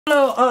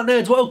Hello art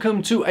nerds,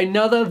 welcome to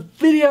another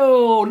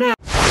video. Now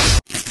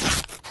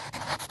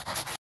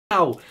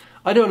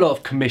I do a lot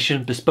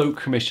of bespoke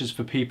commissions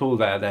for people,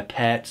 their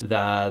pets,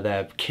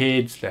 their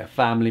kids, their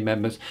family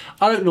members.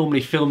 I don't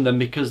normally film them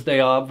because they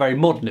are very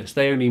modernist.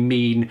 They only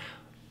mean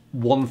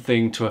one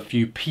thing to a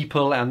few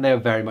people and they're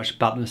very much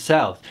about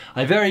themselves.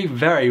 I very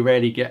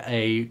rarely get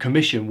a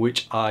commission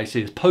which I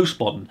see as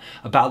postmodern,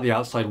 about the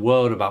outside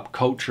world, about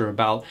culture,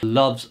 about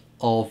loves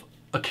of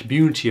a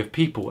community of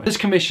people. This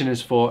commission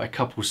is for a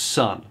couple's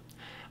son,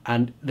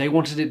 and they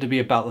wanted it to be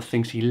about the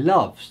things he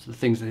loves, the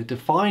things that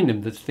define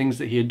him, the things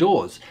that he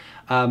adores,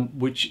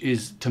 which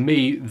is, to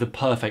me, the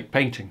perfect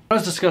painting. I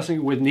was discussing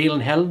it with Neil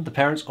and Helen, the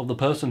parents of the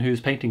person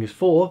whose painting is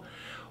for.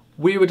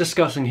 We were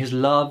discussing his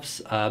loves,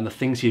 the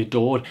things he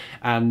adored,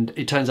 and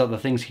it turns out the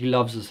things he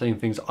loves are the same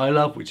things I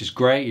love, which is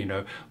great, you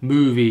know,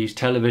 movies,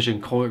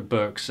 television, comic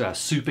books,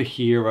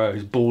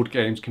 superheroes, board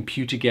games,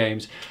 computer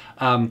games,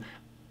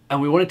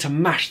 and we wanted to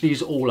mash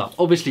these all up.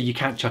 Obviously you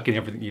can't chuck in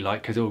everything you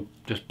like because it'll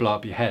just blow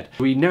up your head.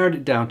 We narrowed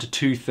it down to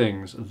two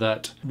things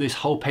that this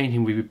whole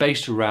painting will be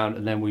based around,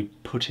 and then we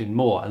put in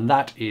more, and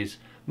that is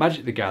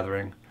Magic the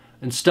Gathering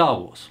and Star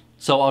Wars.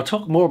 So I'll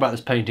talk more about this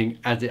painting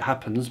as it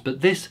happens,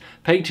 but this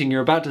painting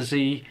you're about to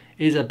see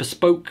is a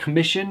bespoke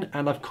commission,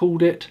 and I've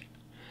called it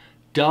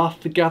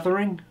Darth the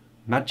Gathering,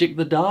 Magic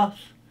the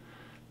Darth,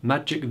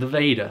 Magic the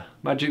Vader,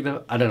 I don't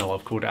know what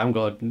I've called it, I haven't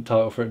got a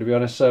title for it to be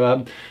honest.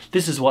 So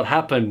this is what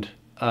happened.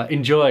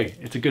 Enjoy,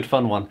 it's a good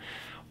fun one.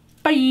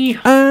 Bye!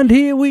 And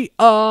here we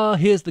are,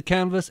 here's the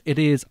canvas. It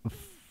is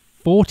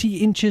 40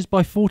 inches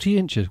by 40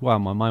 inches. Wow,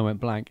 my mind went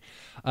blank.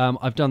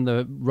 I've done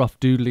the rough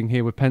doodling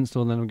here with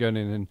pencil, and then I'm going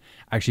in and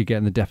actually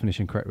getting the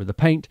definition correct with the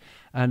paint.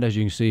 And as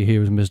you can see,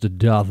 here is Mr.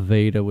 Darth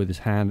Vader with his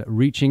hand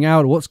reaching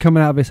out. What's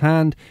coming out of his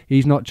hand?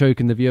 He's not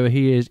joking the viewer.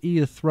 He is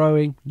either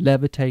throwing,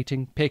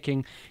 levitating,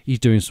 picking. He's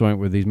doing something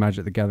with these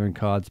Magic the Gathering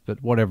cards,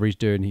 but whatever he's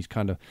doing, he's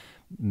kind of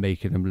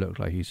making them look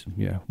like he's,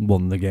 you know,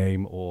 won the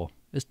game, or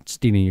just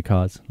stealing your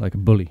cards like a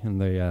bully in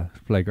the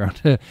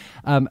playground.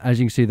 As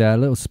you can see there, a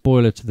little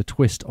spoiler to the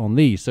twist on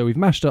these. So we've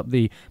mashed up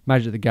the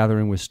Magic the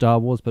Gathering with Star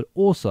Wars, but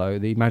also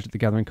the Magic the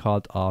Gathering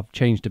cards are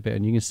changed a bit,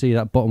 and you can see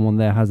that bottom one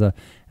there has a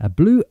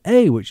blue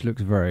A, which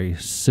looks very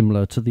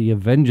similar to the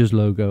Avengers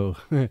logo.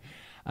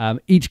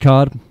 Each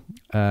card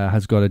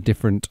has got a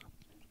different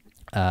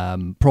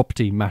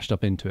property mashed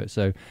up into it.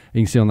 So you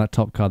can see on that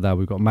top card there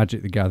we've got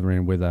Magic the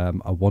Gathering with a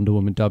Wonder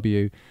Woman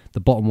W. The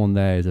bottom one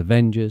there is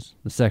Avengers.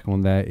 The second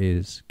one there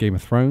is Game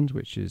of Thrones,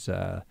 which is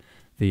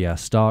the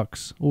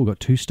Starks. Oh, we've got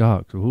two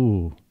Starks.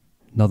 Ooh,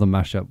 another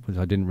mashup which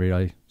I didn't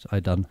realise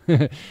I'd done.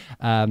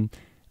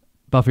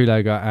 Buffy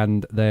logo,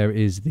 and there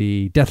is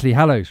the Deathly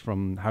Hallows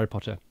from Harry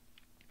Potter.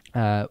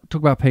 Talk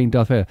about painting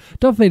Darth Vader.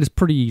 Darth Vader's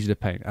pretty easy to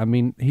paint. I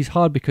mean, he's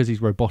hard because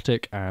he's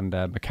robotic and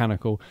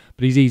mechanical,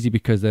 but he's easy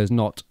because there's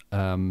not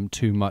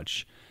too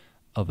much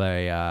of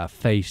a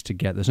face to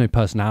get. There's no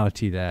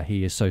personality there.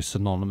 He is so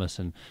synonymous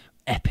and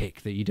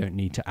epic that you don't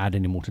need to add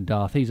any more to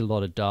Darth. He's a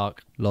lot of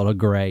dark, a lot of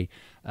grey,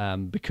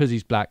 because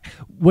he's black.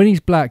 When he's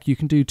black, you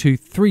can do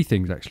three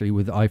things actually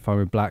with I find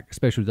with black,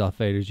 especially with Darth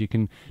Vader's. You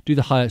can do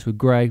the highlights with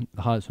grey,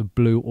 the highlights with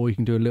blue, or you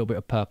can do a little bit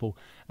of purple.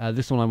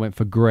 This one I went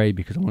for grey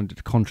because I wanted it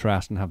to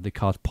contrast and have the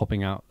cards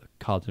popping out. The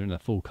cards are in their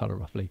full colour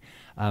roughly,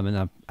 and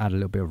I'll add a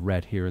little bit of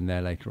red here and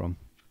there later on.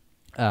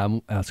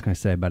 What else can I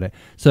say about it?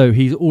 So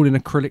he's all in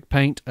acrylic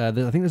paint. I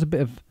think there's a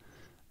bit of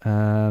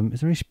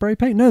is there any spray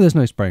paint? No, there's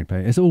no spray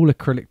paint. It's all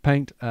acrylic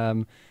paint. I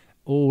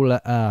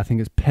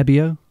think it's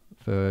Pebeo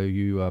for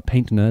you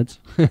paint nerds,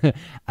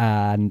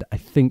 and I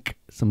think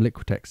some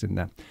Liquitex in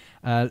there.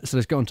 So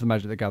let's go on to the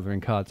Magic the Gathering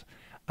cards.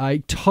 I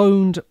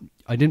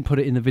didn't put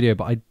it in the video,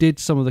 but I did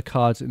some of the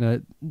cards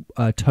in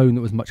a tone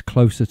that was much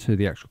closer to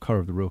the actual colour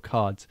of the real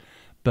cards,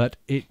 but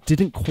it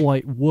didn't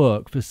quite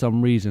work for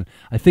some reason.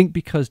 I think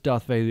because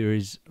Darth Vader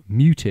is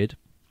muted,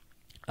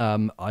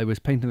 I was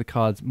painting the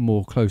cards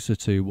more closer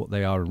to what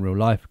they are in real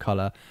life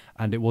colour,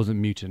 and it wasn't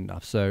muted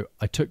enough. So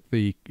I took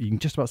you can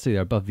just about see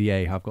there above the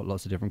A, I've got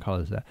lots of different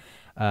colours there.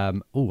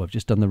 Oh, I've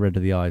just done the red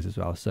of the eyes as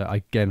well. So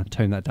again, I've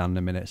toned that down in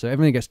a minute. So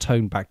everything gets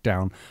toned back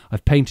down.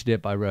 I've painted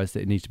it, but I realised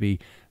that it needs to be,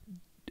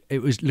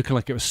 it was looking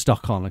like it was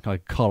stuck on, like a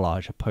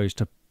collage opposed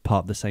to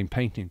part of the same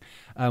painting.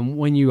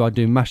 When you are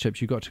doing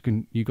mashups, you got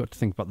to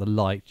think about the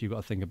light, you've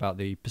got to think about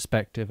the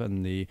perspective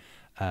and the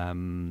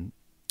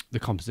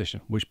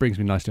composition, which brings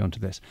me nicely onto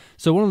this.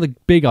 So one of the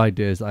big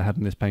ideas that I had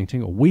in this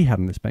painting, or we had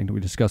in this painting,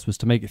 we discussed, was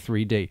to make it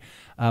 3D.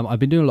 I've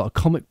been doing a lot of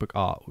comic book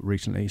art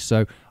recently,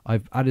 so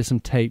I've added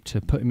some tape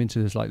to put them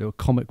into this like little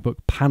comic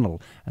book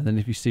panel, and then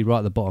if you see right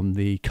at the bottom,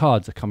 the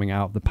cards are coming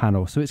out of the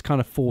panel, so it's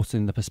kind of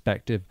forcing the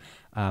perspective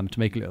to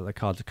make it look like the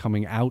cards are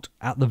coming out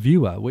at the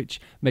viewer, which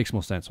makes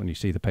more sense when you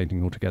see the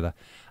painting all together.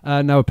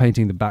 Now we're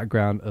painting the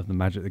background of the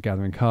Magic the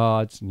Gathering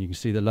cards, and you can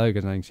see the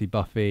logos, and you can see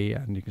Buffy,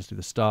 and you can see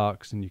the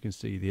Starks, and you can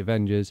see the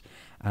Avengers,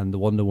 and the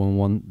Wonder Woman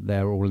one.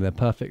 They're all in there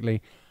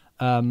perfectly.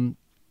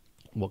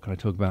 What can I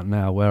talk about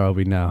now? Where are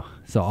we now?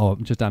 So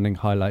I'm just adding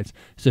highlights.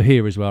 So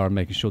here is where I'm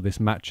making sure this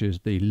matches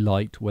the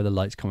light, where the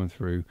light's coming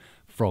through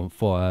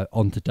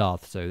onto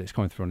Darth, so it's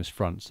coming through on his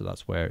front, so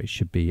that's where it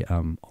should be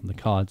on the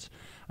cards,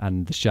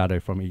 and the shadow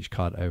from each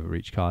card over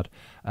each card.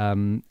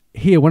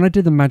 Here, when I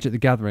did the Magic the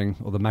Gathering,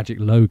 or the Magic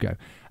logo,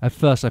 at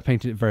first I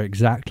painted it very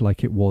exact,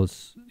 like it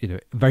was, you know,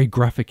 very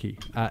graphic-y,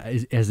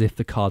 as if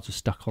the cards were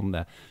stuck on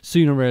there.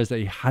 Soon I realised that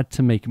you had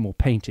to make it more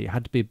painty. It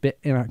had to be a bit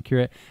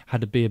inaccurate,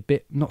 had to be a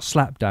bit, not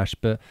slapdash,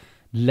 but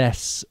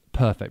less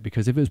perfect,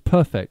 because if it was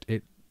perfect,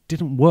 it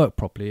didn't work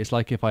properly. It's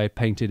like if I had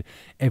painted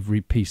every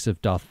piece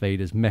of Darth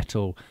Vader's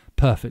metal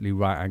perfectly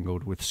right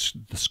angled with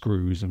the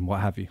screws and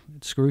what have you.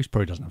 Screws?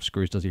 Probably doesn't have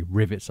screws, does he?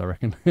 Rivets, I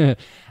reckon.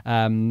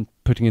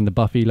 Putting in the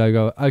Buffy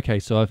logo. Okay,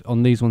 so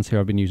on these ones here,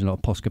 I've been using a lot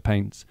of Posca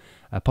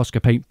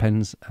paint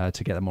pens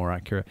to get them more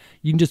accurate.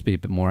 You can just be a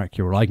bit more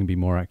accurate, or I can be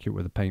more accurate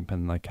with a paint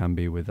pen than I can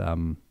be with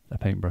a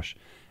paintbrush.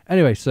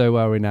 Anyway, so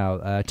where are we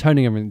now?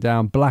 Toning everything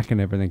down,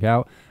 blacking everything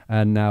out,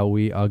 and now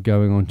we are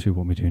going on to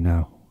what we do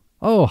now.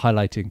 Oh,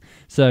 highlighting.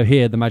 So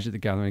here, the Magic the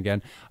Gathering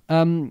again.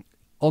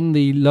 On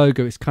the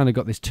logo, it's kind of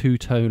got this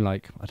two-tone,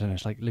 like, I don't know,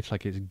 it's like, looks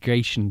like it's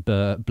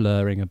Gaussian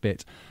blurring a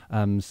bit.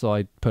 So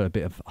I put a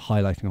bit of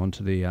highlighting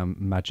onto the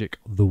Magic,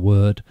 the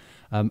word.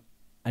 And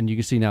you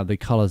can see now the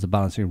colours are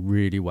balancing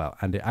really well,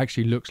 and it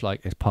actually looks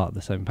like it's part of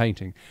the same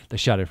painting. The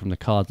shadow from the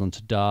cards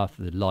onto Darth,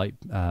 the light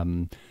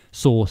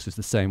source is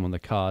the same on the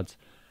cards.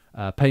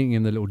 Painting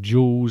in the little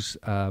jewels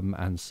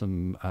and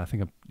some,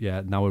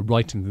 now we're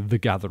writing the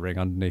Gathering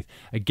underneath.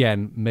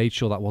 Again, made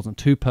sure that wasn't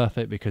too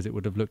perfect, because it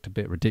would have looked a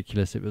bit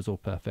ridiculous if it was all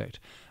perfect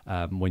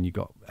when you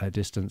got a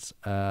distance.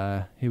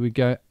 Here we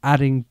go,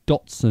 adding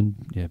dots and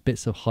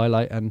bits of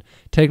highlight and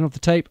taking off the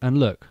tape, and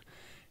look,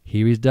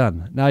 here he's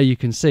done. Now you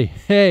can see,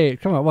 hey, it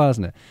come out well,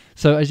 hasn't it?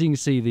 So as you can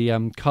see,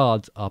 the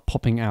cards are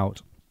popping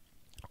out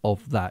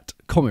of that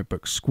comic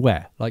book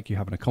square, like you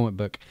have in a comic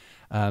book.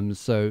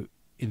 So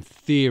in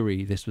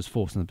theory, this was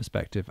forced in the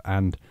perspective,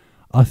 and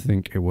I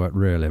think it worked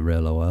really,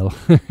 really well.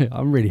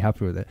 I'm really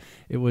happy with it.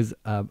 It was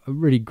a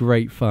really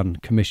great fun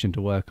commission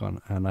to work on,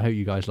 and I hope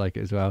you guys like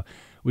it as well.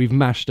 We've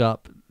mashed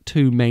up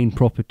 2 main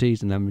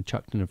properties, and then we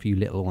chucked in a few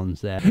little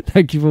ones there.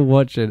 Thank you for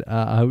watching.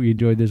 I hope you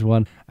enjoyed this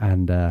one,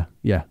 and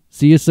yeah,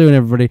 see you soon,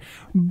 everybody.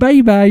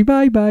 Bye bye,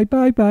 bye bye,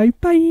 bye bye,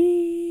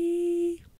 bye.